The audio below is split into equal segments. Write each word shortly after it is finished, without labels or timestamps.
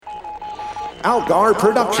Algar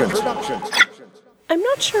Productions. I'm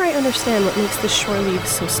not sure I understand what makes this shore leave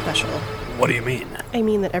so special. What do you mean? I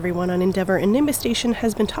mean that everyone on Endeavor and Nimbus Station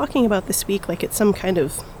has been talking about this week like it's some kind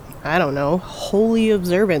of, I don't know, holy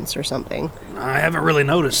observance or something. I haven't really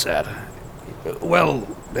noticed that. Well,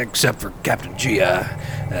 except for Captain Gia.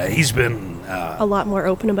 He's been, A lot more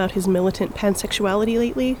open about his militant pansexuality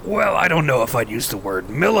lately. Well, I don't know if I'd use the word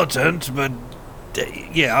militant, but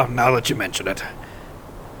yeah, now that you mention it.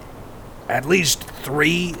 At least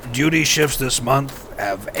 3 duty shifts this month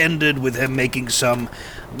have ended with him making some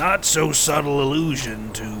not-so-subtle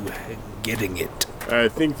allusion to getting it. I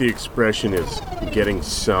think the expression is getting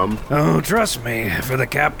some. Oh, trust me, for the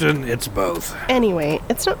captain, it's both. Anyway,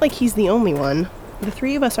 it's not like he's the only one. The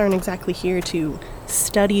 3 of us aren't exactly here to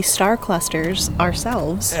study star clusters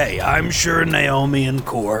ourselves. Hey, I'm sure Naomi and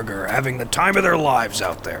Korg are having the time of their lives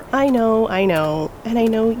out there. I know. And I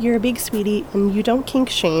know you're a big sweetie and you don't kink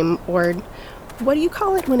shame, or what do you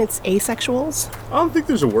call it when it's asexuals? I don't think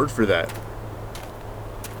there's a word for that.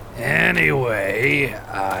 Anyway,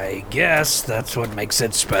 I guess that's what makes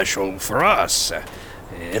it special for us.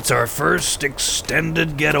 It's our first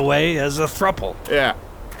extended getaway as a throuple. Yeah.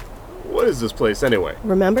 What is this place anyway?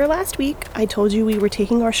 Remember last week I told you we were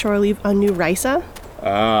taking our shore leave on New Risa?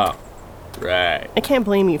 Ah, right. I can't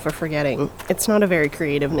blame you for forgetting. It's not a very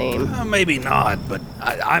creative name. Maybe not, but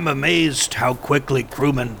I'm amazed how quickly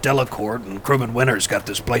crewman Delacourt and crewman Winters got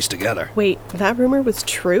this place together. Wait, that rumor was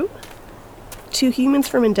true? 2 humans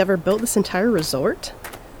from Endeavor built this entire resort?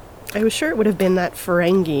 I was sure it would have been that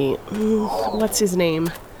Ferengi. What's his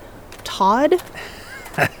name? Todd?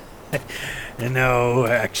 No,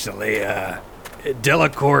 actually,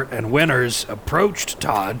 Delacourt and Winters approached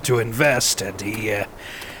Todd to invest, and he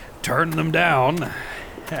turned them down.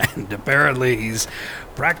 And apparently he's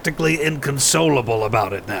practically inconsolable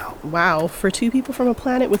about it now. Wow, for 2 people from a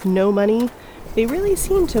planet with no money, they really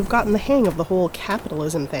seem to have gotten the hang of the whole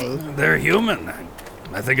capitalism thing. They're human.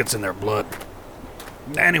 I think it's in their blood.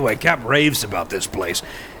 Anyway, Cap raves about this place.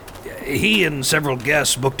 He and several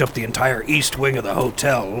guests booked up the entire east wing of the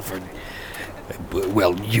hotel for,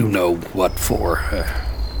 well, you know what for.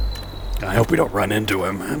 I hope we don't run into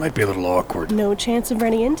him. It might be a little awkward. No chance of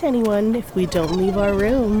running into anyone if we don't leave our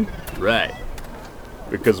room. Right.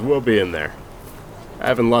 Because we'll be in there.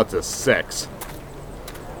 Having lots of sex.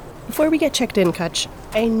 Before we get checked in, Kutch,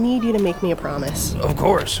 I need you to make me a promise. Of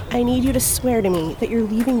course. I need you to swear to me that you're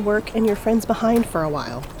leaving work and your friends behind for a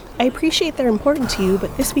while. I appreciate they're important to you,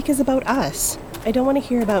 but this week is about us. I don't want to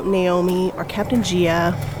hear about Naomi or Captain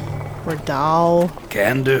Gia or Dal.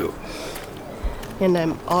 Can do. And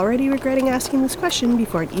I'm already regretting asking this question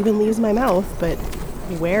before it even leaves my mouth, but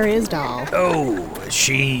where is Dal? Oh,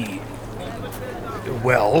 she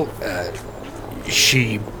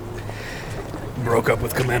broke up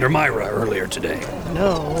with Commander Myra earlier today.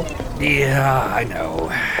 No. Yeah, I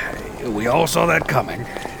know. We all saw that coming.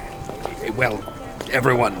 Well,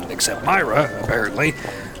 everyone except Myra, apparently.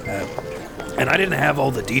 And I didn't have all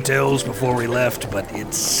the details before we left, but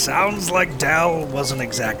it sounds like Dal wasn't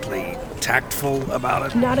exactly tactful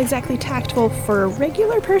about it. Not exactly tactful for a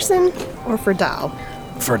regular person or for Dal?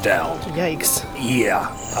 For Dal. Yikes. Yeah.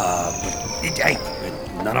 Hey,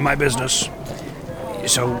 none of my business.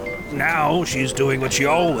 So now she's doing what she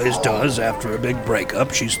always does after a big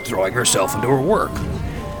breakup. She's throwing herself into her work.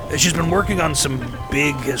 She's been working on some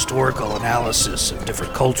big historical analysis of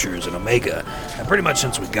different cultures in Omega, pretty much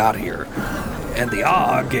since we got here. And the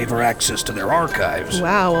AH gave her access to their archives.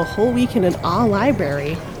 Wow, a whole week in an AH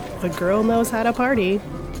library. The girl knows how to party.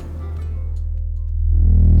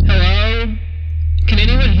 Hello? Can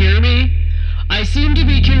anyone hear me? I seem to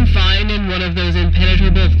be confined in one of those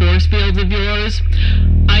impenetrable force fields of yours.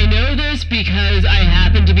 I know this because I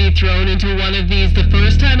happened to be thrown into one of these the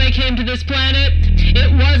first time I came to this planet.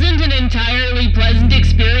 It wasn't an entirely pleasant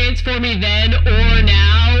experience for me then or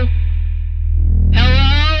now.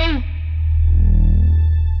 Hello?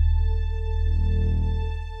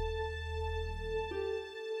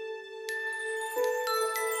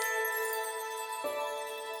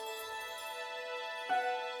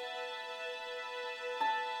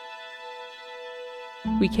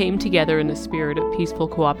 We came together in the spirit of peaceful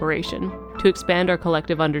cooperation to expand our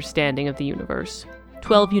collective understanding of the universe.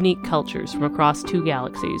 12 unique cultures from across 2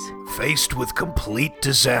 galaxies. Faced with complete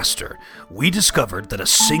disaster, we discovered that a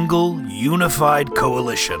single, unified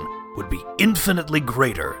coalition would be infinitely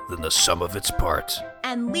greater than the sum of its parts.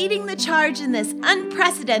 And leading the charge in this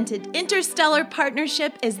unprecedented interstellar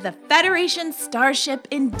partnership is the Federation Starship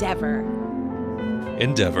Endeavor.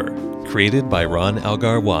 Endeavor, created by Ron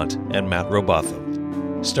Algar Watt and Matt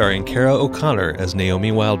Robotham. Starring Kara O'Connor as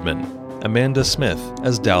Naomi Wildman, Amanda Smith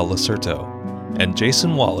as Dal Lacerto, and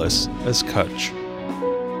Jason Wallace as Kutch.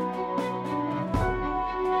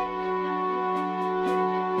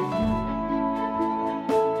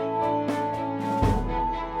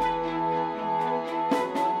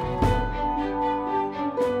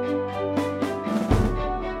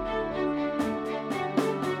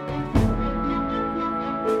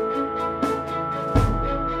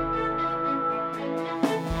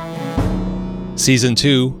 Season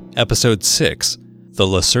 2, Episode 6, The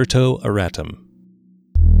Lacerto Erratum.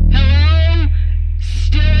 Hello?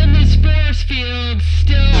 Still in this force field,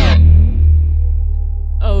 still.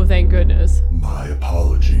 Oh, thank goodness. My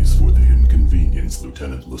apologies for the inconvenience,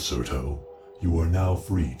 Lieutenant Lacerto. You are now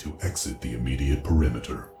free to exit the immediate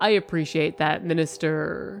perimeter. I appreciate that,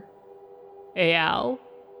 Minister Ayal.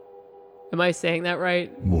 Am I saying that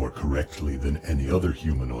right? More correctly than any other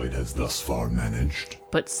humanoid has thus far managed.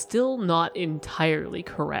 But still not entirely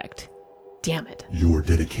correct. Damn it. Your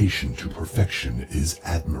dedication to perfection is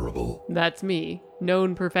admirable. That's me,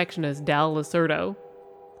 known perfectionist Dal Lacerto.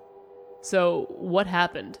 So, what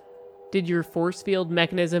happened? Did your force field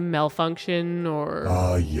mechanism malfunction, or...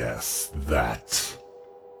 Ah, yes, that.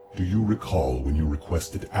 Do you recall when you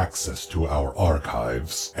requested access to our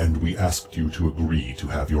archives, and we asked you to agree to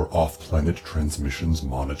have your off-planet transmissions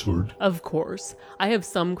monitored? Of course. I have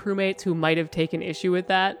some crewmates who might have taken issue with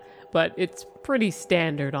that, but it's pretty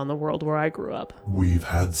standard on the world where I grew up. We've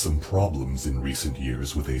had some problems in recent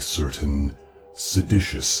years with a certain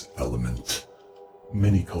seditious element.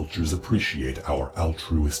 Many cultures appreciate our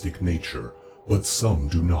altruistic nature, but some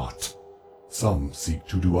do not. Some seek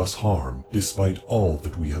to do us harm, despite all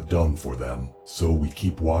that we have done for them. So we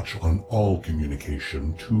keep watch on all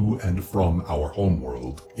communication to and from our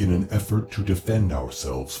homeworld in an effort to defend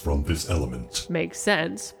ourselves from this element. Makes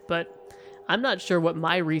sense, but I'm not sure what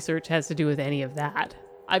my research has to do with any of that.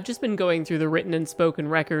 I've just been going through the written and spoken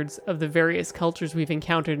records of the various cultures we've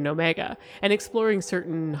encountered in Omega, and exploring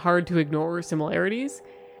certain hard-to-ignore similarities.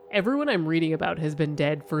 Everyone I'm reading about has been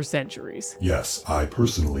dead for centuries. Yes, I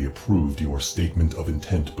personally approved your statement of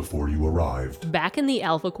intent before you arrived. Back in the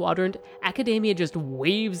Alpha Quadrant, academia just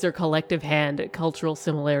waves their collective hand at cultural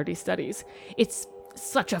similarity studies. It's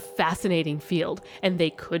such a fascinating field, and they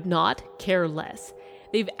could not care less.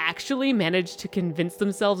 They've actually managed to convince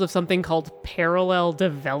themselves of something called parallel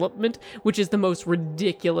development, which is the most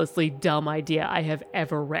ridiculously dumb idea I have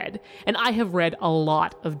ever read. And I have read a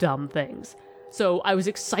lot of dumb things. So I was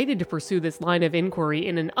excited to pursue this line of inquiry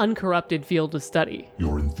in an uncorrupted field of study.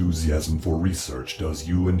 Your enthusiasm for research does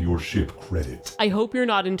you and your ship credit. I hope you're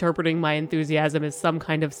not interpreting my enthusiasm as some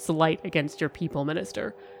kind of slight against your people,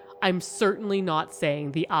 Minister. I'm certainly not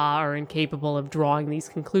saying the are incapable of drawing these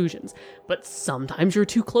conclusions, but sometimes you're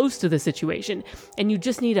too close to the situation, and you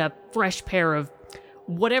just need a fresh pair of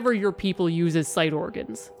whatever your people use as sight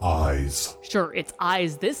organs. Eyes. Sure, it's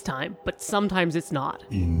eyes this time, but sometimes it's not.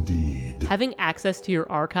 Indeed. Having access to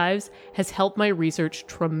your archives has helped my research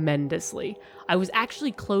tremendously. I was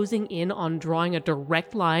actually closing in on drawing a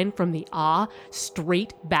direct line from the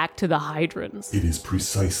straight back to the Hydrons. It is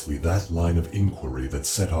precisely that line of inquiry that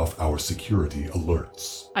set off our security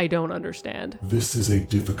alerts. I don't understand. This is a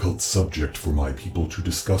difficult subject for my people to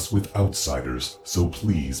discuss with outsiders, so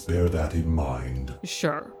please bear that in mind.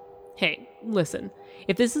 Sure. Hey, listen.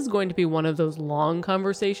 If this is going to be one of those long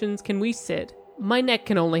conversations, can we sit? My neck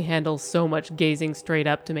can only handle so much gazing straight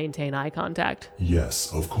up to maintain eye contact.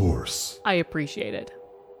 Yes, of course. I appreciate it.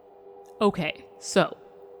 Okay, so,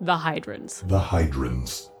 the Hydrons. The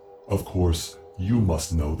Hydrons. Of course, you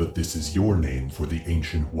must know that this is your name for the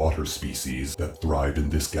ancient water species that thrived in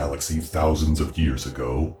this galaxy thousands of years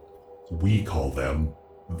ago. We call them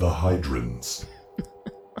the Hydrons.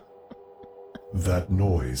 That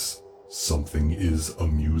noise, something is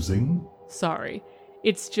amusing? Sorry.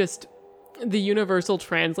 It's just... the universal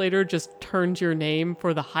translator just turned your name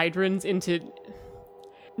for the Hydrons into...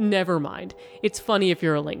 Never mind. It's funny if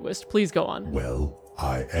you're a linguist. Please go on. Well,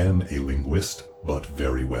 I am a linguist, but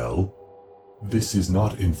very well. This is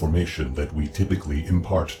not information that we typically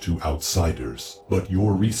impart to outsiders, but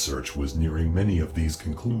your research was nearing many of these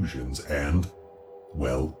conclusions and...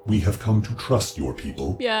 well, we have come to trust your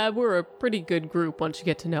people. Yeah, we're a pretty good group once you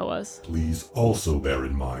get to know us. Please also bear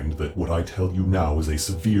in mind that what I tell you now is a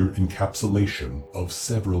severe encapsulation of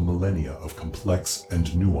several millennia of complex and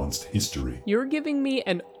nuanced history. You're giving me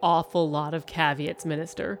an awful lot of caveats,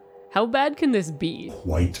 Minister. How bad can this be?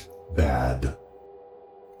 Quite bad.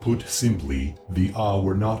 Put simply, the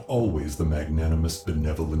were not always the magnanimous,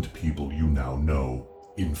 benevolent people you now know.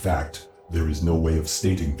 In fact, there is no way of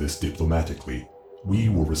stating this diplomatically. We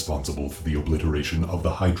were responsible for the obliteration of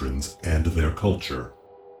the Hydrons and their culture.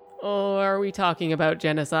 Or are we talking about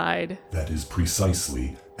genocide? That is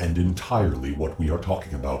precisely and entirely what we are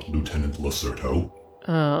talking about, Lieutenant Lacerto.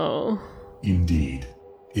 Oh. Indeed.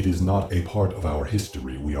 It is not a part of our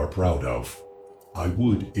history we are proud of. I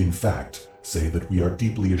would, in fact, say that we are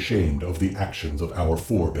deeply ashamed of the actions of our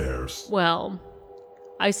forebears. Well,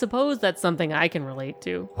 I suppose that's something I can relate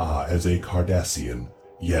to. As a Cardassian,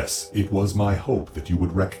 yes, it was my hope that you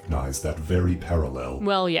would recognize that very parallel.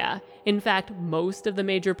 Well, yeah. In fact, most of the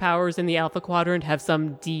major powers in the Alpha Quadrant have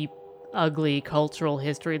some deep, ugly cultural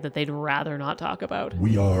history that they'd rather not talk about.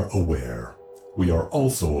 We are aware. We are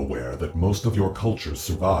also aware that most of your cultures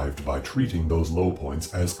survived by treating those low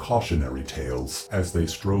points as cautionary tales, as they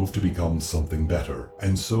strove to become something better.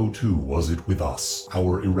 And so too was it with us.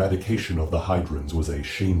 Our eradication of the Hydrons was a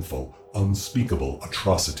shameful, unspeakable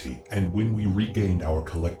atrocity, and when we regained our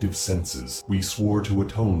collective senses, we swore to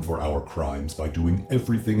atone for our crimes by doing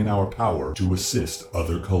everything in our power to assist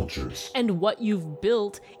other cultures. And what you've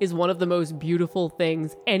built is one of the most beautiful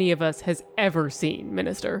things any of us has ever seen,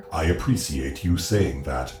 Minister. I appreciate you saying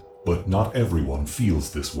that, but not everyone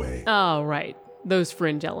feels this way. Oh, right. Those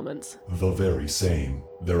fringe elements. The very same.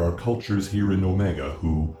 There are cultures here in Omega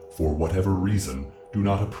who, for whatever reason, do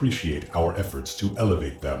not appreciate our efforts to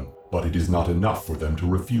elevate them. But it is not enough for them to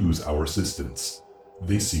refuse our assistance.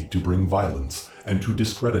 They seek to bring violence and to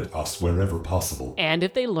discredit us wherever possible. And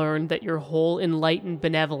if they learned that your whole enlightened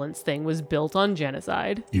benevolence thing was built on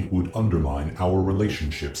genocide, it would undermine our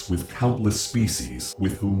relationships with countless species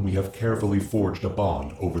with whom we have carefully forged a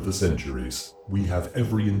bond over the centuries. We have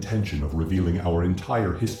every intention of revealing our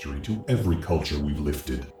entire history to every culture we've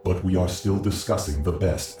lifted, but we are still discussing the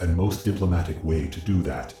best and most diplomatic way to do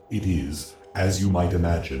that. It is, as you might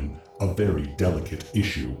imagine, a very delicate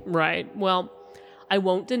issue. Right. Well, I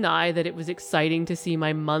won't deny that it was exciting to see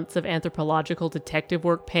my months of anthropological detective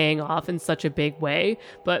work paying off in such a big way,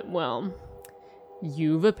 but, well,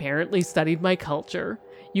 you've apparently studied my culture.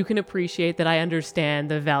 You can appreciate that I understand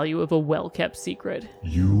the value of a well-kept secret.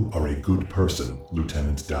 You are a good person,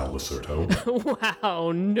 Lieutenant Dal Lacerto.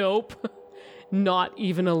 Wow, nope. Not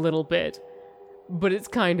even a little bit. But it's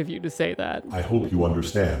kind of you to say that. I hope you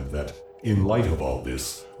understand that, in light of all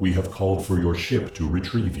this, we have called for your ship to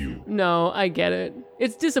retrieve you. No, I get it.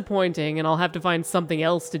 It's disappointing, and I'll have to find something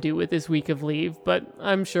else to do with this week of leave, but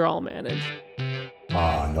I'm sure I'll manage.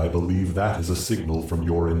 And I believe that is a signal from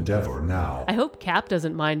your Endeavor now. I hope Cap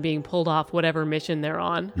doesn't mind being pulled off whatever mission they're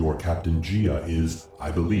on. Your Captain Gia is,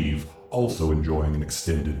 I believe, also enjoying an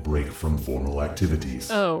extended break from formal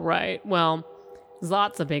activities. Oh, right. Well,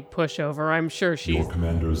 Zot's a big pushover. I'm sure she's... Your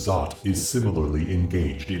Commander Zot is similarly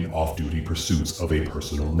engaged in off-duty pursuits of a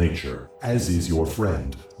personal nature, as is your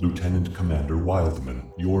friend, Lieutenant Commander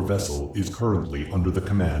Wildman. Your vessel is currently under the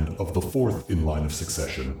command of the fourth in line of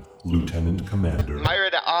succession, Lieutenant Commander...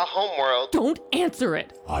 Myra to our homeworld. Don't answer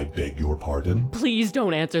it! I beg your pardon? Please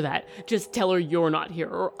don't answer that. Just tell her you're not here,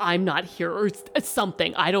 or I'm not here, or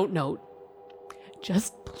something. I don't know.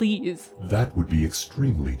 Just please. That would be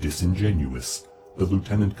extremely disingenuous. The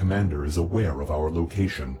Lieutenant Commander is aware of our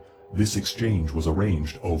location. This exchange was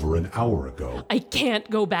arranged over an hour ago. I can't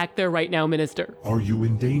go back there right now, Minister. Are you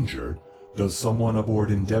in danger? Does someone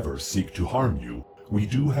aboard Endeavor seek to harm you? We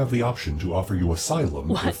do have the option to offer you asylum.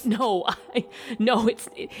 What? No,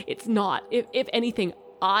 it's not. If anything,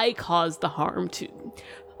 I caused the harm to...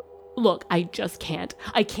 Look, I just can't.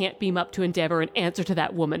 I can't beam up to Endeavor and answer to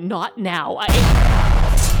that woman. Not now.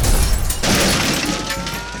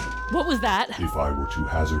 What was that? If I were to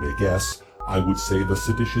hazard a guess, I would say the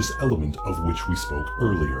seditious element of which we spoke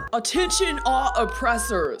earlier. Attention all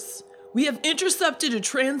oppressors! We have intercepted a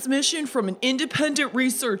transmission from an independent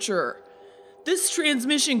researcher. This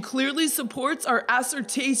transmission clearly supports our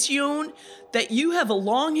assertion that you have a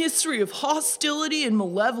long history of hostility and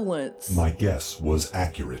malevolence. My guess was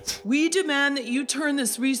accurate. We demand that you turn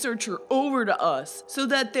this researcher over to us so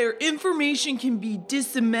that their information can be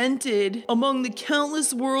disseminated among the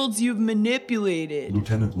countless worlds you've manipulated.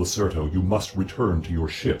 Lieutenant Lacerto, you must return to your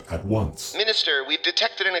ship at once. Minister, we've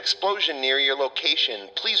detected an explosion near your location.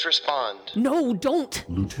 Please respond. No, don't!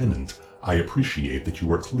 Lieutenant, I appreciate that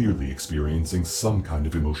you are clearly experiencing some kind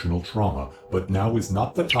of emotional trauma, but now is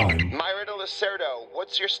not the time. Myra de Lacerto,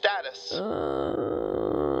 what's your status?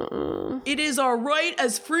 It is our right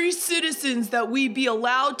as free citizens that we be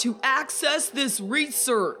allowed to access this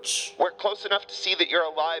research. We're close enough to see that you're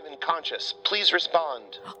alive and conscious. Please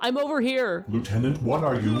respond. I'm over here. Lieutenant, what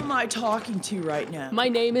are you? Who am I talking to right now? My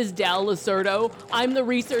name is Dal Lacerto. I'm the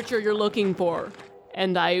researcher you're looking for.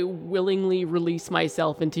 And I willingly release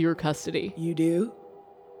myself into your custody. You do?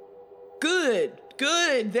 Good,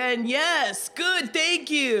 then yes, good, thank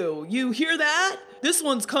you. You hear that? This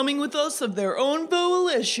one's coming with us of their own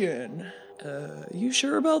volition. You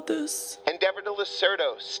sure about this? Endeavor to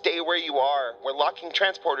Lacerdo, stay where you are. We're locking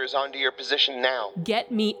transporters onto your position now.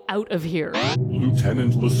 Get me out of here.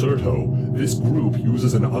 Lieutenant Lacerdo, this group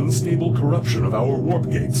uses an unstable corruption of our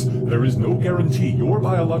warp gates. There is no guarantee your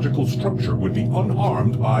biological structure would be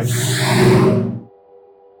unharmed by...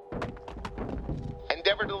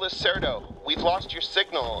 Endeavor to Lacerdo, we've lost your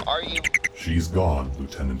signal. Are you... She's gone,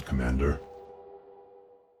 Lieutenant Commander.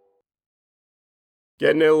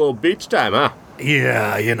 Getting a little beach time, huh?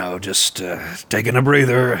 Yeah, just taking a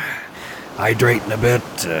breather, hydrating a bit,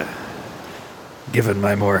 giving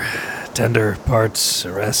my more tender parts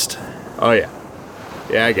a rest. Oh, yeah.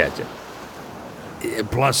 Yeah, I got you.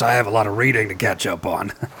 Plus, I have a lot of reading to catch up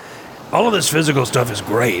on. All of this physical stuff is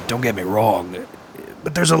great, don't get me wrong.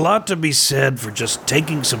 But there's a lot to be said for just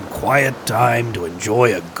taking some quiet time to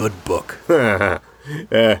enjoy a good book. Yeah,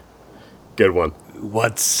 good one.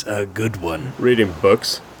 What's a good one? Reading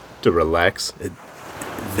books to relax.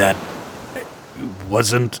 That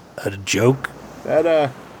wasn't a joke?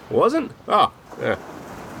 That, wasn't? Oh, yeah.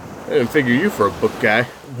 I didn't figure you for a book guy.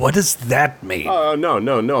 What does that mean? Oh,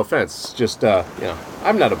 no offense. It's just,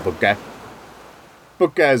 I'm not a book guy.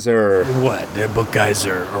 Book guys are... What? They're book guys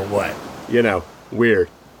are what? Weird.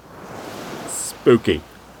 Spooky.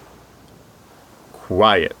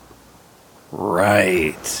 Quiet.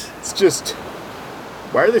 Right. It's just...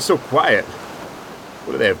 Why are they so quiet?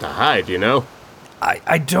 What do they have to hide,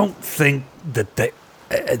 I don't think that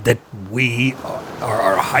we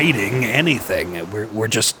are hiding anything. We're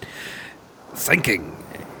just thinking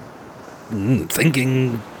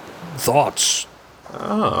thoughts.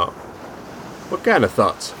 Oh. What kind of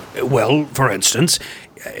thoughts? Well, for instance,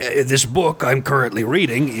 this book I'm currently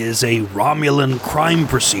reading is a Romulan crime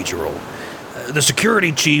procedural. The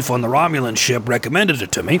security chief on the Romulan ship recommended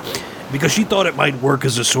it to me because she thought it might work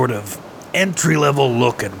as a sort of entry-level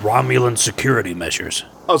look at Romulan security measures.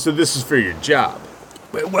 Oh, so this is for your job?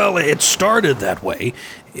 Well, it started that way,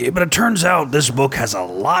 but it turns out this book has a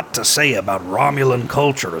lot to say about Romulan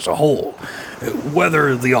culture as a whole,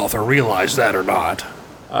 whether the author realized that or not.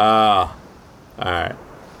 Alright.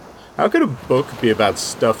 How could a book be about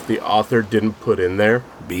stuff the author didn't put in there?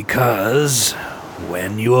 Because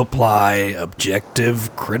when you apply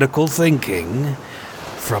objective, critical thinking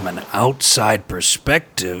from an outside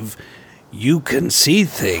perspective, you can see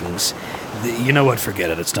things. You know what?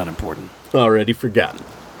 Forget it. It's not important. Already forgotten.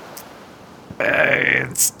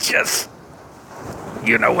 It's just...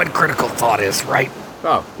 You know what critical thought is, right?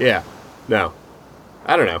 Oh, yeah. No.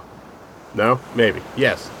 I don't know. No? Maybe.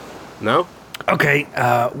 Yes. No? Okay,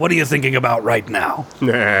 what are you thinking about right now?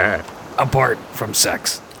 Apart from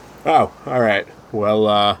sex. Oh, alright.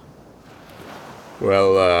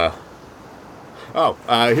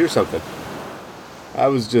 Here's something. I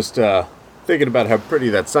was just, thinking about how pretty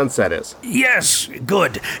that sunset is. Yes,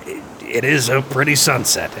 good. It is a pretty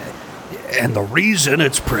sunset. And the reason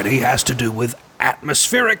it's pretty has to do with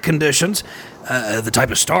atmospheric conditions, the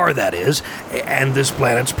type of star that is, and this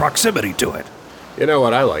planet's proximity to it. You know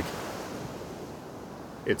what I like?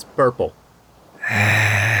 It's purple.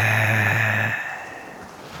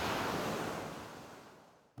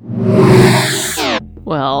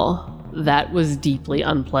 Well, that was deeply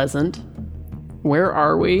unpleasant. Where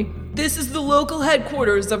are we? This is the local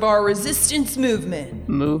headquarters of our resistance movement.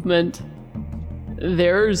 Movement?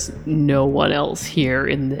 There's no one else here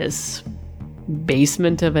in this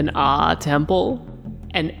basement of an temple?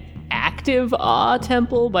 An active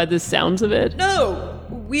temple by the sounds of it? No,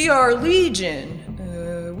 we are Legion.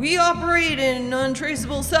 We operate in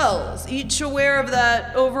untraceable cells, each aware of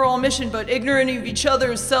that overall mission, but ignorant of each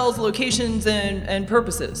other's cells' locations and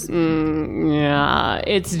purposes. Yeah,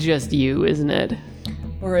 it's just you, isn't it?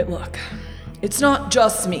 Alright, look. It's not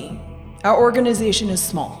just me. Our organization is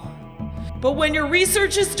small. But when your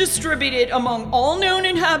research is distributed among all known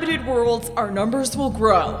inhabited worlds, our numbers will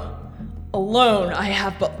grow. Alone, I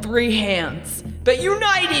have but 3 hands. But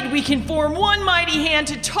united, we can form one mighty hand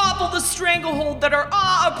to topple the stranglehold that our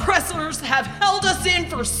oppressors have held us in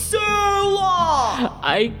for so long!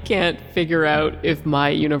 I can't figure out if my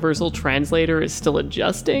universal translator is still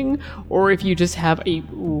adjusting, or if you just have a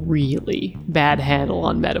really bad handle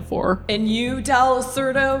on metaphor. And you,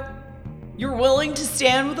 Lacerdo? You're willing to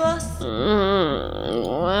stand with us?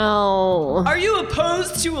 Well... Are you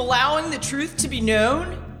opposed to allowing the truth to be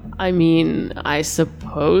known? I mean, I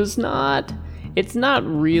suppose not. It's not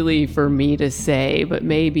really for me to say, but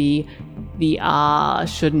maybe the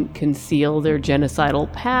shouldn't conceal their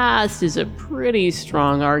genocidal past is a pretty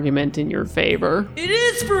strong argument in your favor. It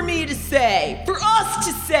is for me to say, for us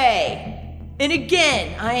to say. And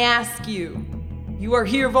again, I ask you, You are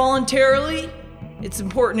here voluntarily? It's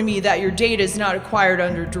important to me that your data is not acquired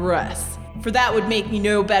under duress, for that would make me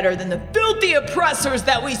no better than the filthy oppressors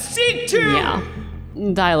that we seek to! Yeah.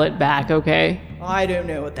 Dial it back, okay? I don't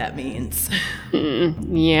know what that means.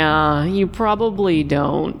 Yeah, you probably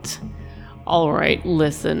don't. Alright,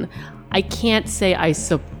 listen. I can't say I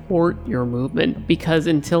support your movement because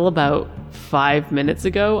until about 5 minutes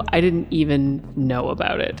ago, I didn't even know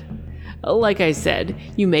about it. Like I said,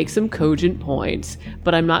 you make some cogent points,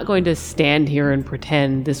 but I'm not going to stand here and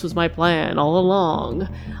pretend this was my plan all along.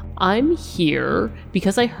 I'm here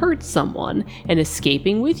because I hurt someone, and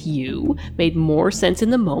escaping with you made more sense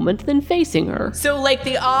in the moment than facing her. So like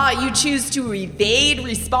you choose to evade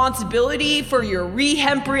responsibility for your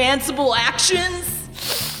reprehensible actions?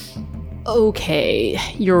 Okay,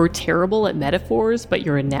 you're terrible at metaphors, but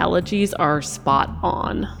your analogies are spot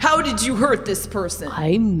on. How did you hurt this person?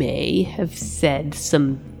 I may have said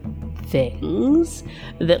some things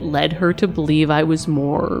that led her to believe I was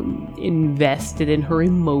more invested in her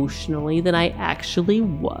emotionally than I actually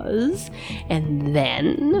was. And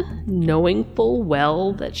then, knowing full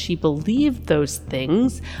well that she believed those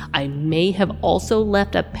things, I may have also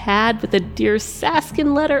left a pad with a Dear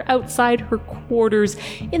Saskin letter outside her quarters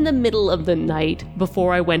in the middle of the night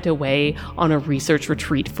before I went away on a research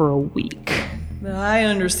retreat for a week. I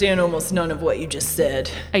understand almost none of what you just said.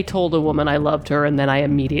 I told a woman I loved her and then I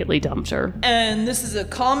immediately dumped her. And this is a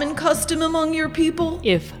common custom among your people?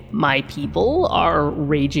 If my people are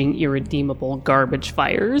raging irredeemable garbage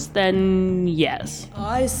fires, then yes.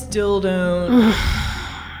 I still don't.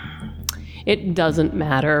 It doesn't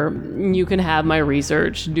matter. You can have my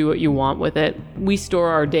research, do what you want with it. We store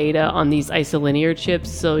our data on these isolinear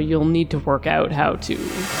chips, so you'll need to work out how to.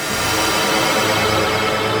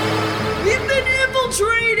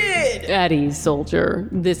 At ease, soldier.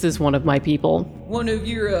 This is one of my people. One of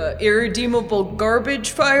your irredeemable garbage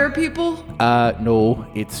fire people? No,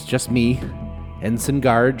 it's just me, Ensign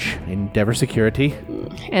Garge, Endeavor Security.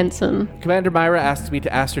 Ensign. Commander Myra asked me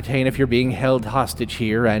to ascertain if you're being held hostage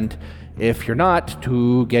here, and if you're not,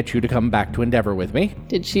 to get you to come back to Endeavor with me.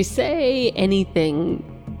 Did she say anything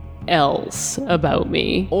else about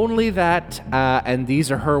me? Only that, and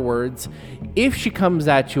these are her words, if she comes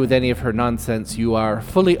at you with any of her nonsense, you are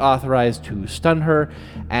fully authorized to stun her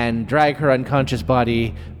and drag her unconscious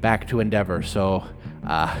body back to Endeavor. So,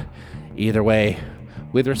 either way,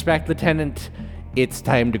 with respect, Lieutenant, it's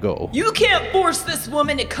time to go. You can't force this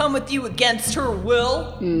woman to come with you against her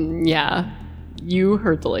will. Yeah, you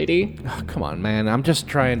heard the lady. Oh, come on, man, I'm just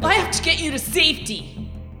trying to... I have to get you to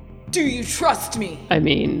safety. Do you trust me? I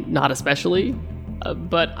mean, not especially.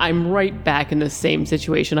 But I'm right back in the same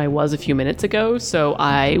situation I was a few minutes ago, so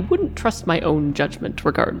I wouldn't trust my own judgment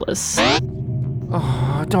regardless.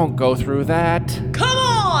 Oh, don't go through that. Come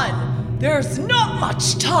on! There's not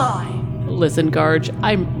much time! Listen, Garge,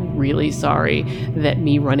 I'm really sorry that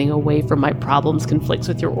me running away from my problems conflicts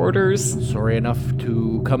with your orders. Sorry enough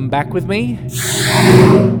to come back with me?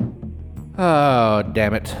 Oh,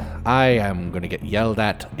 damn it. I am gonna get yelled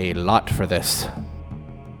at a lot for this.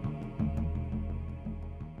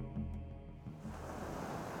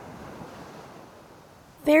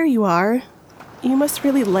 There you are. You must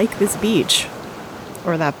really like this beach.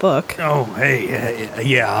 Or that book. Oh, hey,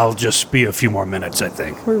 yeah, I'll just be a few more minutes, I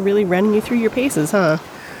think. We're really running you through your paces, huh?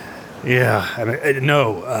 Yeah, I mean,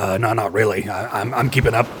 no, not really. I'm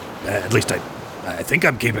keeping up. At least I think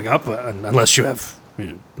I'm keeping up, unless you have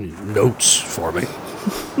notes for me.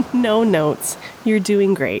 No notes. You're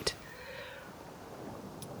doing great.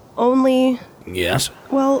 Only... Yes?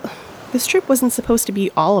 Well... This trip wasn't supposed to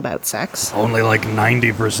be all about sex. Only like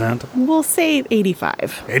 90%? We'll say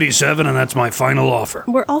 85. 87, and that's my final offer.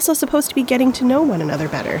 We're also supposed to be getting to know one another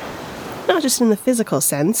better. Not just in the physical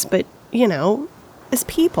sense, but, as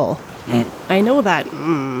people. I know that,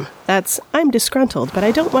 I'm disgruntled, but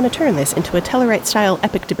I don't want to turn this into a Tellarite-style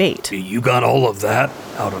epic debate. You got all of that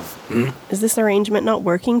out of... Is this arrangement not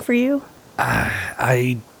working for you?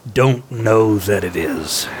 I don't know that it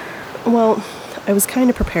is. Well... I was kind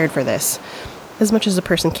of prepared for this. As much as a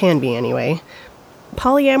person can be, anyway.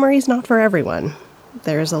 Polyamory's not for everyone.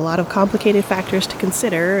 There's a lot of complicated factors to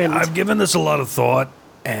consider, and... I've given this a lot of thought,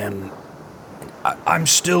 and I'm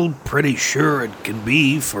still pretty sure it can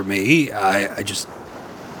be for me. I just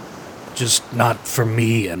not for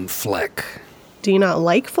me and Fleck. Do you not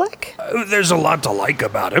like Fleck? There's a lot to like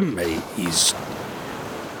about him. He's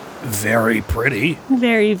very pretty.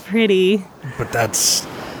 Very pretty. But that's...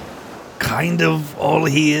 kind of all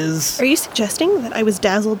he is. Are you suggesting that I was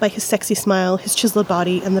dazzled by his sexy smile, his chiseled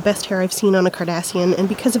body, and the best hair I've seen on a Cardassian, and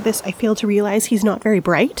because of this I failed to realize he's not very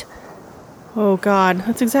bright? Oh god,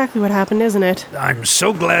 that's exactly what happened, isn't it? I'm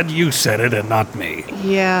so glad you said it and not me.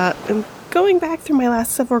 Yeah, I'm going back through my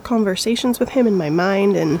last several conversations with him in my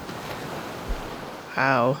mind, and...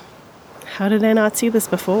 Wow. How did I not see this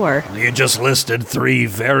before? You just listed 3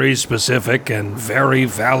 very specific and very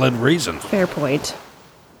valid reasons. Fair point.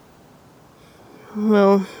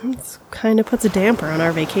 Well, it kind of puts a damper on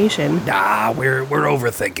our vacation. Nah, we're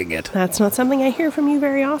overthinking it. That's not something I hear from you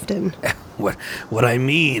very often. What I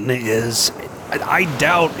mean is, I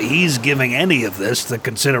doubt he's giving any of this the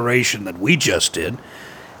consideration that we just did.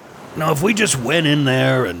 Now, if we just went in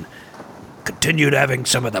there and continued having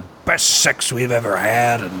some of the best sex we've ever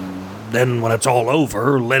had, and then when it's all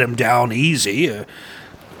over, let him down easy,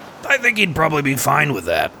 I think he'd probably be fine with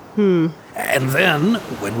that. And then,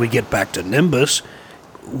 when we get back to Nimbus,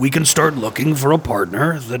 we can start looking for a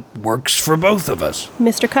partner that works for both of us.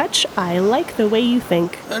 Mr. Kutch, I like the way you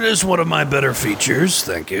think. That is one of my better features,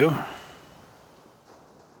 thank you.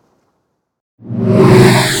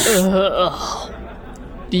 Ugh.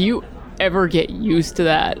 Do you ever get used to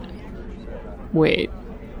that? Wait,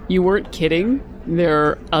 you weren't kidding? There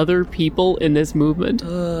are other people in this movement?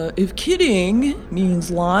 If kidding means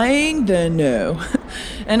lying, then no.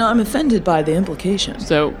 And I'm offended by the implication.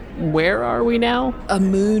 So, where are we now? A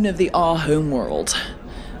moon of the Ah homeworld.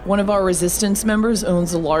 One of our resistance members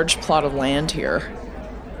owns a large plot of land here.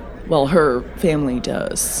 Well, her family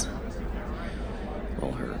does.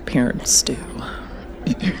 Well, her parents do.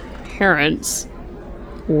 Parents?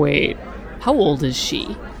 Wait, how old is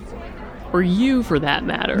she? Or you, for that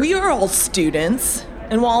matter? We are all students,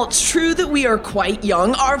 and while it's true that we are quite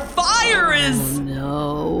young, our fire is... Oh,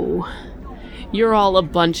 no. You're all a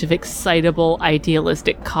bunch of excitable,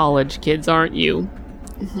 idealistic college kids, aren't you?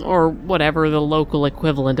 Or whatever the local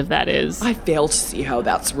equivalent of that is. I fail to see how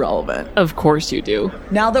that's relevant. Of course you do.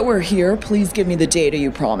 Now that we're here, please give me the data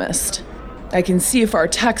you promised. I can see if our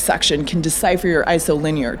tech section can decipher your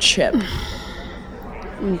isolinear chip.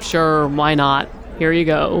 Sure, why not? Here you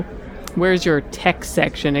go. Where's your tech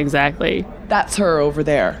section exactly? That's her over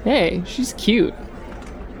there. Hey, she's cute.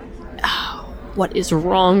 Oh, what is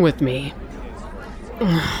wrong with me?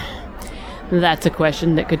 That's a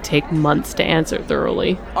question that could take months to answer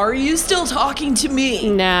thoroughly. Are you still talking to me?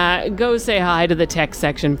 Nah, go say hi to the tech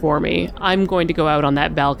section for me. I'm going to go out on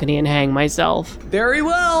that balcony and hang myself. Very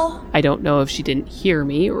well. I don't know if she didn't hear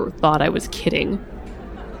me or thought I was kidding.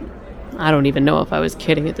 I don't even know if I was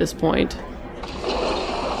kidding at this point.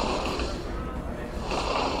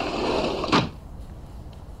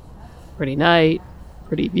 Pretty night,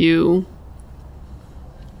 pretty view.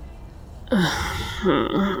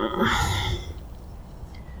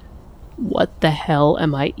 What the hell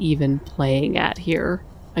am I even playing at here?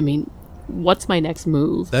 I mean, what's my next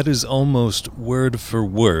move? That is almost word for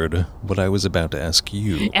word what I was about to ask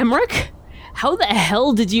you. Emmerich? How the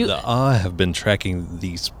hell did you... I have been tracking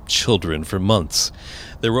these children for months.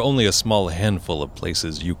 There were only a small handful of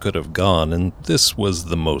places you could have gone, and this was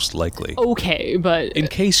the most likely. Okay, but... In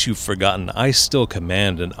case you've forgotten, I still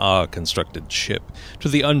command an constructed ship. To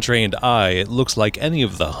the untrained eye, it looks like any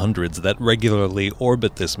of the hundreds that regularly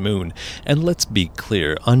orbit this moon. And let's be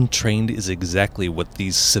clear, untrained is exactly what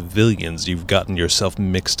these civilians you've gotten yourself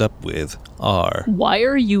mixed up with are. Why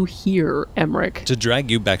are you here, Emmerich? To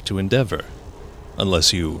drag you back to Endeavor.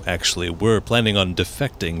 Unless you actually were planning on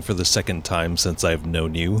defecting for the second time since I've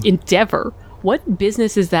known you. Endeavor? What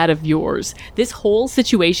business is that of yours? This whole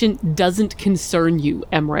situation doesn't concern you,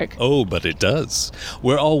 Emmerich. Oh, but it does.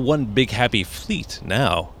 We're all one big happy fleet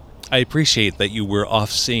now. I appreciate that you were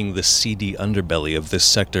off seeing the seedy underbelly of this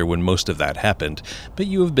sector when most of that happened, but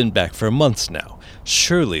you have been back for months now.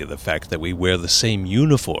 Surely the fact that we wear the same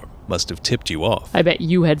uniform must have tipped you off. I bet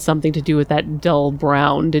you had something to do with that dull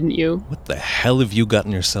brown, didn't you? What the hell have you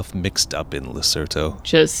gotten yourself mixed up in, Lacerto?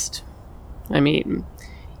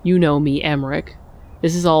 You know me, Emmerich.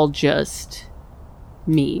 This is all just...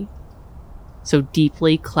 me. So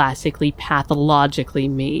deeply, classically, pathologically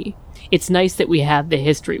me. It's nice that we have the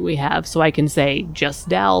history we have, so I can say just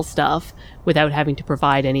Dal stuff without having to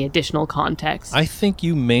provide any additional context. I think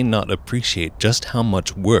you may not appreciate just how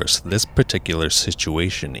much worse this particular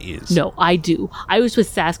situation is. No, I do. I was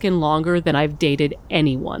with Saskin longer than I've dated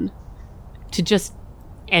anyone. To just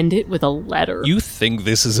end it with a letter. You think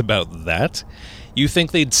this is about that? You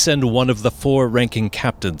think they'd send one of the 4 ranking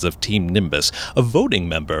captains of Team Nimbus, a voting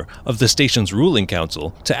member of the station's ruling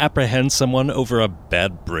council, to apprehend someone over a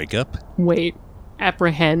bad breakup? Wait,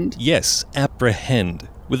 apprehend? Yes, apprehend.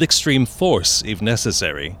 With extreme force, if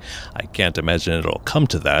necessary. I can't imagine it'll come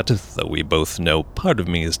to that, though we both know part of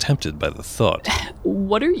me is tempted by the thought.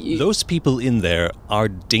 What are you... Those people in there are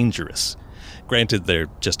dangerous. Granted, they're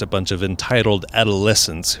just a bunch of entitled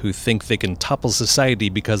adolescents who think they can topple society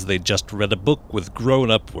because they just read a book with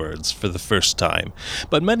grown-up words for the first time.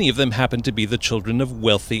 But many of them happen to be the children of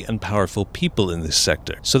wealthy and powerful people in this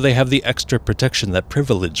sector, so they have the extra protection that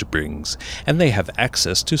privilege brings, and they have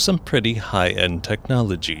access to some pretty high-end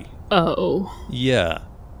technology. Oh. Yeah.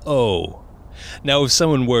 Oh. Now, if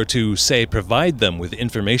someone were to, say, provide them with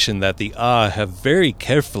information that the have very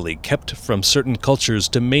carefully kept from certain cultures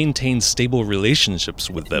to maintain stable relationships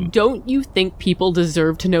with them... Don't you think people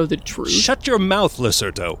deserve to know the truth? Shut your mouth,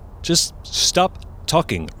 Lacerto. Just stop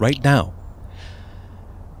talking right now.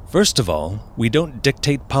 First of all, we don't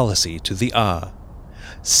dictate policy to the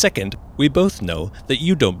Second, we both know that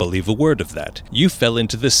you don't believe a word of that. You fell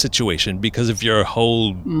into this situation because of your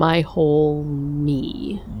whole... My whole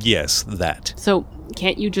me. Yes, that. So,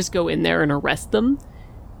 can't you just go in there and arrest them?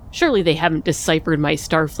 Surely they haven't deciphered my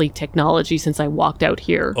Starfleet technology since I walked out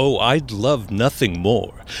here. Oh, I'd love nothing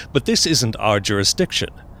more. But this isn't our jurisdiction.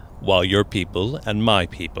 While your people and my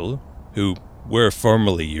people, who were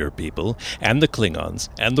formerly your people, and the Klingons,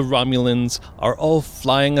 and the Romulans are all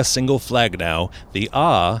flying a single flag now, the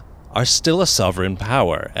are still a sovereign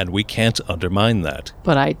power, and we can't undermine that.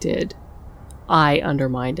 But I did. I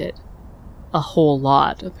undermined it. A whole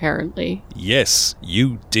lot, apparently. Yes,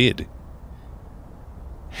 you did.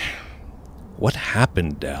 What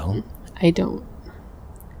happened, Dal? I don't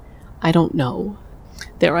know.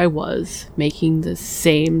 There I was, making the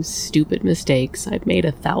same stupid mistakes I've made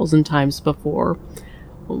 1,000 times before,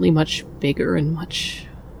 only much bigger and much,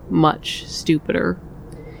 much stupider.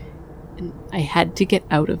 And I had to get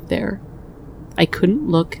out of there. I couldn't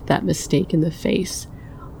look that mistake in the face,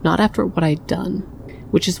 not after what I'd done,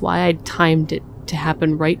 which is why I'd timed it to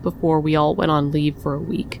happen right before we all went on leave for a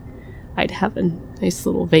week. I'd have a nice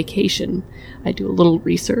little vacation. I'd do a little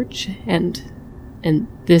research, and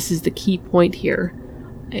this is the key point here.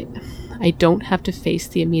 I don't have to face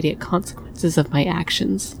the immediate consequences of my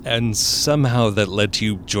actions. And somehow that led to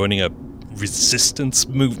you joining a resistance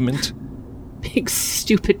movement? Big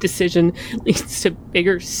stupid decision leads to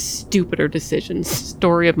bigger, stupider decisions.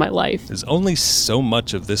 Story of my life. There's only so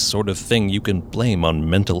much of this sort of thing you can blame on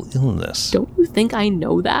mental illness. Don't you think I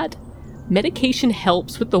know that? Medication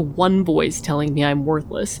helps with the one voice telling me I'm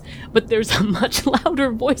worthless, but there's a much louder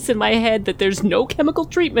voice in my head that there's no chemical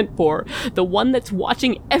treatment for, the one that's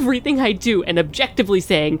watching everything I do and objectively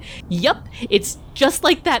saying, yup, it's just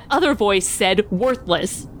like that other voice said,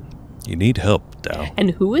 worthless. You need help, Dal.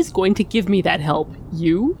 And who is going to give me that help?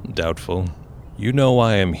 You? Doubtful. You know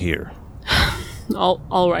I am here.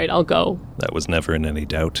 All right, I'll go. That was never in any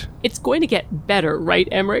doubt. It's going to get better, right,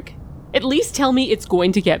 Emmerich? At least tell me it's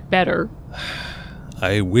going to get better.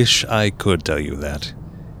 I wish I could tell you that,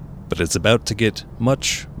 but it's about to get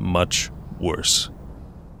much, much worse.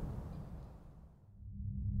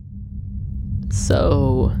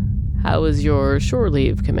 So, how was your shore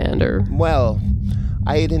leave, Commander? Well,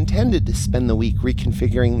 I had intended to spend the week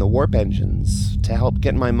reconfiguring the warp engines to help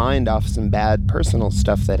get my mind off some bad personal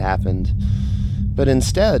stuff that happened. But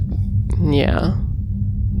instead... Yeah.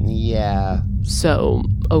 So,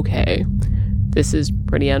 okay. This is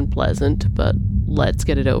pretty unpleasant, but let's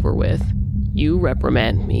get it over with. You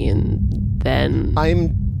reprimand me, and then...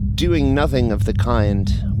 I'm doing nothing of the kind.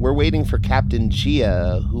 We're waiting for Captain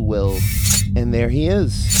Gia, who will... And there he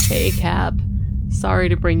is. Hey, Cap. Sorry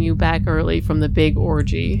to bring you back early from the big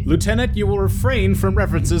orgy. Lieutenant, you will refrain from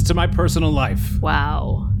references to my personal life.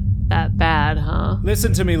 Wow. That bad, huh?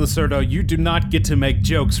 Listen to me, Lacerto. You do not get to make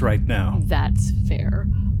jokes right now. That's fair.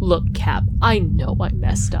 Look, Cap, I know I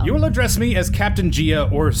messed up. You will address me as Captain Gia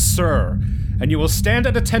or Sir, and you will stand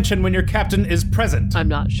at attention when your captain is present. I'm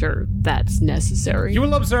not sure that's necessary. You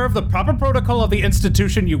will observe the proper protocol of the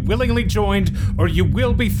institution you willingly joined, or you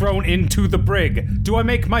will be thrown into the brig. Do I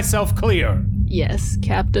make myself clear? Yes,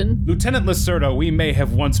 Captain. Lieutenant Lacerto, we may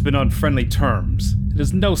have once been on friendly terms. It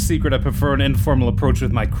is no secret I prefer an informal approach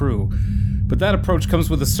with my crew. But that approach comes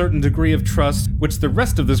with a certain degree of trust, which the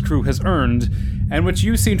rest of this crew has earned, and which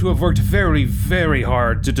you seem to have worked very, very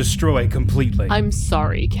hard to destroy completely. I'm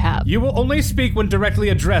sorry, Cap. You will only speak when directly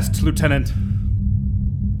addressed, Lieutenant.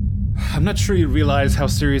 I'm not sure you realize how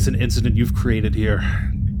serious an incident you've created here.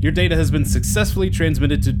 Your data has been successfully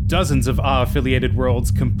transmitted to dozens of affiliated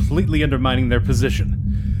worlds, completely undermining their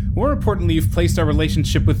position. More importantly, you've placed our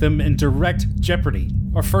relationship with them in direct jeopardy.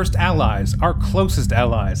 Our first allies, our closest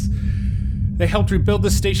allies. They helped rebuild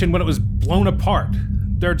the station when it was blown apart.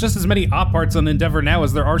 There are just as many parts on Endeavor now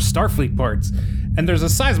as there are Starfleet parts, and there's a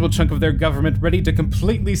sizable chunk of their government ready to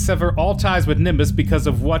completely sever all ties with Nimbus because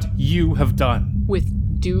of what you have done.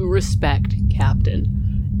 With due respect, Captain,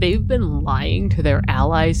 They've been lying to their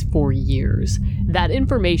allies for years. That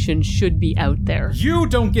information should be out there. You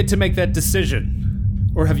don't get to make that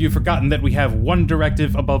decision. Or have you forgotten that we have one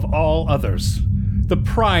directive above all others? The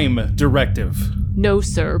Prime Directive. No,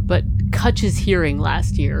 sir, but Kutch's hearing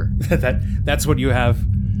last year. That's what you have?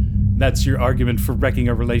 That's your argument for wrecking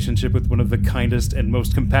a relationship with one of the kindest and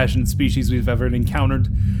most compassionate species we've ever encountered?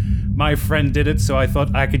 My friend did it, so I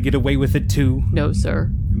thought I could get away with it too. No,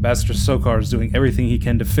 sir. Ambassador Sokar is doing everything he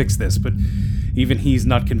can to fix this, but even he's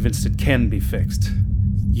not convinced it can be fixed.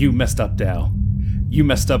 You messed up, Dal. You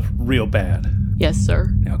messed up real bad. Yes, sir.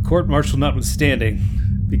 Now, court-martial notwithstanding,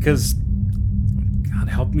 because, God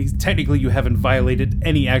help me, technically you haven't violated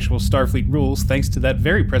any actual Starfleet rules thanks to that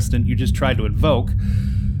very precedent you just tried to invoke.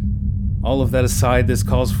 All of that aside, this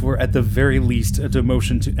calls for, at the very least, a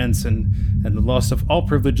demotion to ensign and the loss of all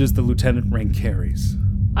privileges the lieutenant rank carries.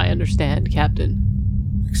 I understand, Captain.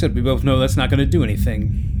 Except we both know that's not going to do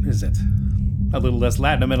anything, is it? A little less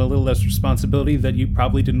latinum and a little less responsibility that you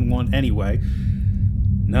probably didn't want anyway.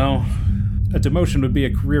 No, a demotion would be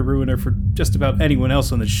a career ruiner for just about anyone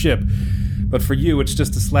else on the ship, but for you, it's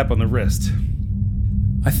just a slap on the wrist.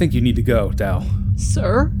 I think you need to go, Dal.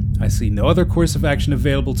 Sir? I see no other course of action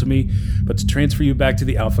available to me but to transfer you back to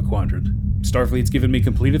the Alpha Quadrant. Starfleet's given me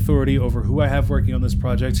complete authority over who I have working on this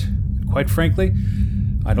project, and quite frankly,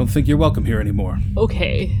 I don't think you're welcome here anymore.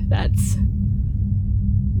 Okay, that's...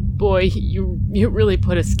 Boy, you really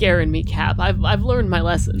put a scare in me, Cap. I've learned my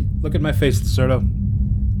lesson. Look at my face, Lacerdo.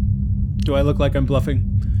 Do I look like I'm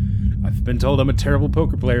bluffing? I've been told I'm a terrible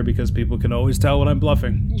poker player because people can always tell when I'm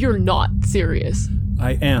bluffing. You're not serious.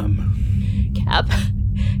 I am.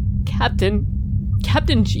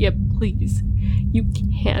 Captain Gia, please. You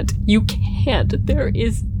can't. There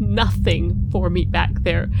is nothing for me back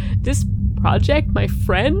there. This project, my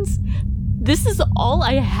friends, this is all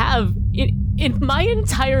I have in my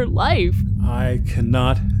entire life. I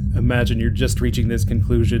cannot imagine you're just reaching this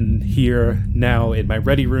conclusion here, now, in my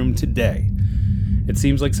ready room today. It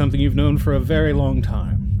seems like something you've known for a very long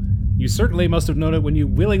time. You certainly must have known it when you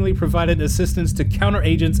willingly provided assistance to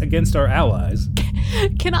counter-agents against our allies.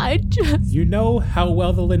 Can I just... You know how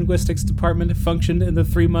well the linguistics department functioned in the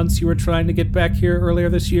 3 months you were trying to get back here earlier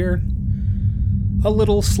this year? A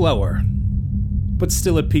little slower, but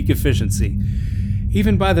still at peak efficiency.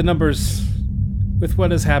 Even by the numbers, with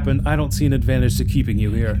what has happened, I don't see an advantage to keeping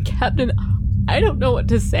you here. Captain, I don't know what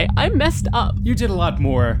to say. I messed up. You did a lot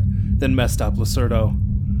more than messed up, Lacerdo.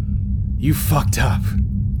 You fucked up.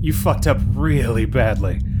 You fucked up really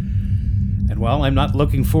badly. And while I'm not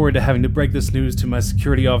looking forward to having to break this news to my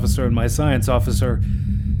security officer and my science officer,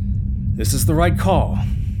 this is the right call.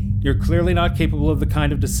 You're clearly not capable of the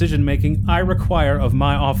kind of decision-making I require of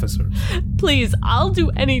my officers. Please, I'll do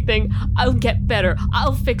anything. I'll get better.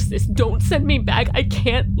 I'll fix this. Don't send me back. I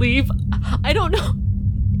can't leave. I don't know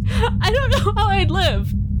how I'd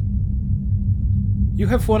live. You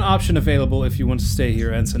have one option available if you want to stay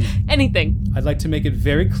here, Ensign. Anything. I'd like to make it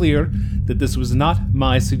very clear that this was not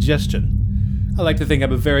my suggestion. I like to think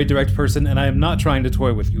I'm a very direct person, and I am not trying to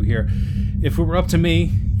toy with you here. If it were up to me,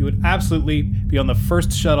 you would absolutely be on the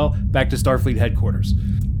first shuttle back to Starfleet headquarters.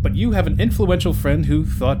 But you have an influential friend who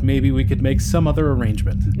thought maybe we could make some other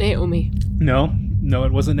arrangement. Naomi. No,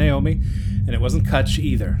 it wasn't Naomi, and it wasn't Kutch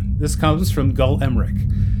either. This comes from Gull Emmerich.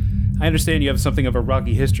 I understand you have something of a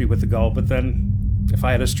rocky history with the Gull, but then, if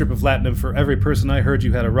I had a strip of latinum for every person I heard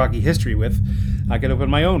you had a rocky history with, I could open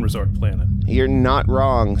my own resort planet. You're not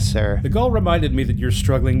wrong, sir. The Gull reminded me that you're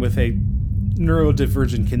struggling with a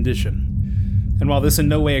neurodivergent condition. And while this in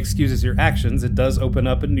no way excuses your actions, it does open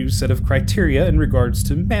up a new set of criteria in regards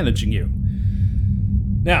to managing you.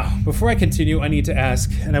 Now, before I continue, I need to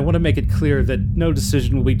ask, and I want to make it clear that no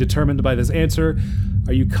decision will be determined by this answer.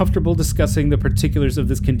 Are you comfortable discussing the particulars of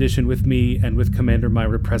this condition with me and with Commander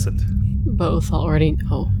Myra present? Both already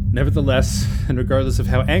know. Nevertheless, and regardless of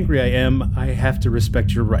how angry I am, I have to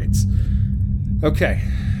respect your rights. Okay,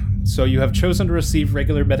 so you have chosen to receive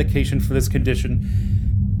regular medication for this condition,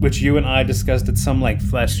 which you and I discussed at some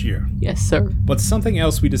length last year. Yes, sir. But something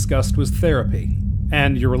else we discussed was therapy,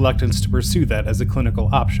 and your reluctance to pursue that as a clinical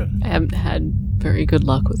option. I haven't had very good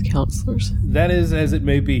luck with counselors. That is as it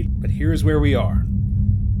may be, but here's where we are.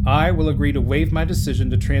 I will agree to waive my decision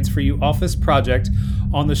to transfer you off this project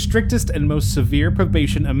on the strictest and most severe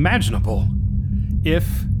probation imaginable,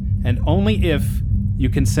 if, and only if, you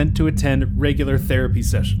consent to attend regular therapy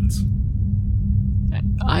sessions.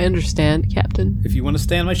 I understand, Captain. If you want to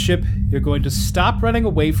stay on my ship, you're going to stop running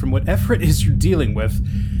away from whatever it is you're dealing with.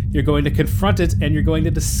 You're going to confront it, and you're going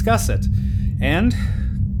to discuss it. And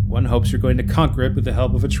one hopes you're going to conquer it with the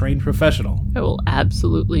help of a trained professional. I will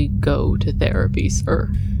absolutely go to therapy,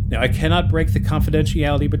 sir. Now, I cannot break the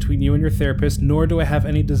confidentiality between you and your therapist, nor do I have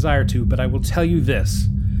any desire to, but I will tell you this.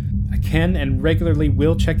 I can and regularly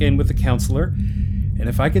will check in with the counselor, and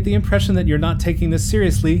if I get the impression that you're not taking this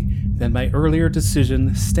seriously, then my earlier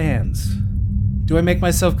decision stands. Do I make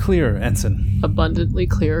myself clear, Ensign? Abundantly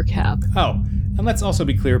clear, Cap. Oh, and let's also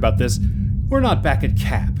be clear about this. We're not back at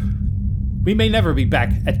Cap. We may never be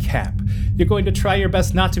back at Cap. You're going to try your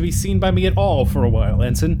best not to be seen by me at all for a while,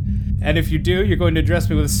 Ensign. And if you do, you're going to address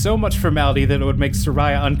me with so much formality that it would make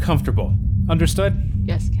Soraya uncomfortable. Understood?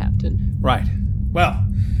 Yes, Captain. Right. Well,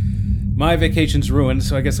 my vacation's ruined,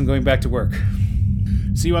 so I guess I'm going back to work.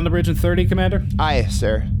 See you on the bridge in 30, Commander? Aye,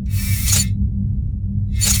 sir.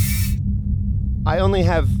 I only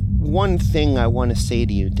have one thing I want to say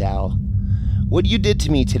to you, Dal. What you did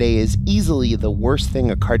to me today is easily the worst thing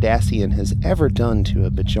a Cardassian has ever done to a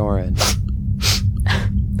Bajoran.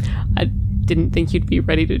 I didn't think you'd be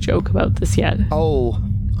ready to joke about this yet. Oh,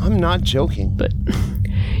 I'm not joking. But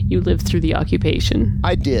you lived through the occupation.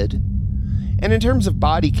 I did. And in terms of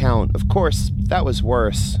body count, of course, that was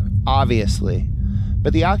worse, obviously.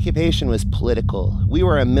 But the occupation was political. We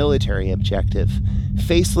were a military objective.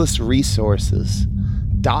 Faceless resources.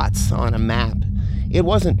 Dots on a map. It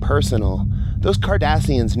wasn't personal. Those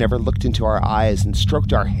Cardassians never looked into our eyes and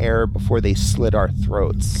stroked our hair before they slit our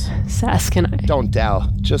throats. Sask and I... Don't,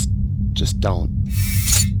 Dal. Just don't.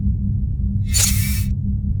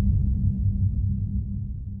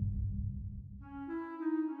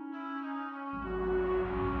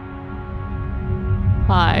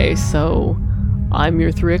 Hi, so I'm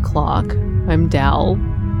your 3 o'clock. I'm Dal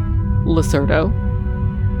Lacerdo.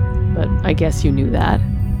 But I guess you knew that.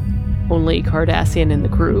 Only Cardassian in the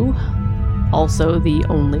crew. Also the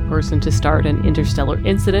only person to start an interstellar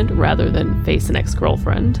incident rather than face an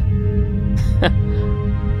ex-girlfriend.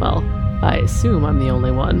 Well, I assume I'm the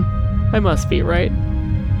only one. I must be, right?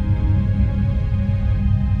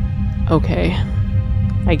 Okay.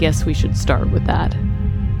 I guess we should start with that.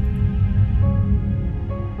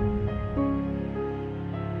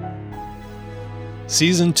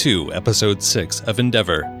 Season 2, Episode 6 of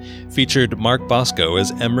Endeavor featured Mark Bosco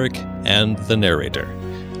as Emmerich and the narrator,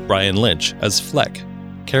 Brian Lynch as Fleck,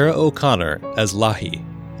 Kara O'Connor as Lahi,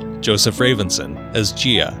 Joseph Ravenson as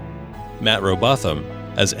Gia, Matt Robotham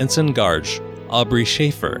as Ensign Garge, Aubrey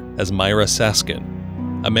Schaefer as Myra Saskin,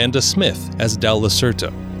 Amanda Smith as Dal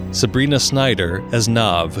Lacerto, Sabrina Snyder as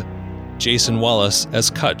Nav, Jason Wallace as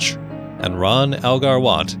Kutch, and Ron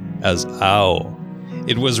Algar-Watt as Ao.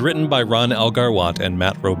 It was written by Ron Algar-Watt and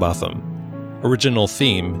Matt Robotham. Original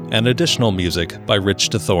theme and additional music by Rich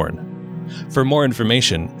DeThorne. For more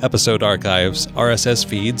information, episode archives, RSS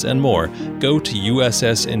feeds, and more, go to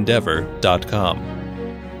ussendeavor.com.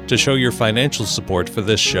 To show your financial support for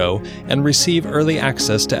this show and receive early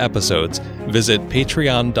access to episodes, visit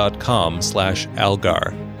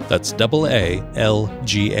patreon.com/Algar. That's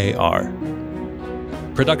AALGAR.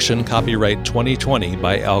 Production copyright 2020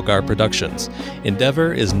 by Algar Productions.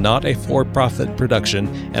 Endeavor is not a for-profit production,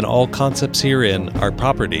 and all concepts herein are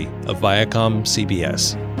property of Viacom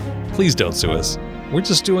CBS. Please don't sue us. We're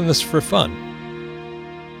just doing this for fun.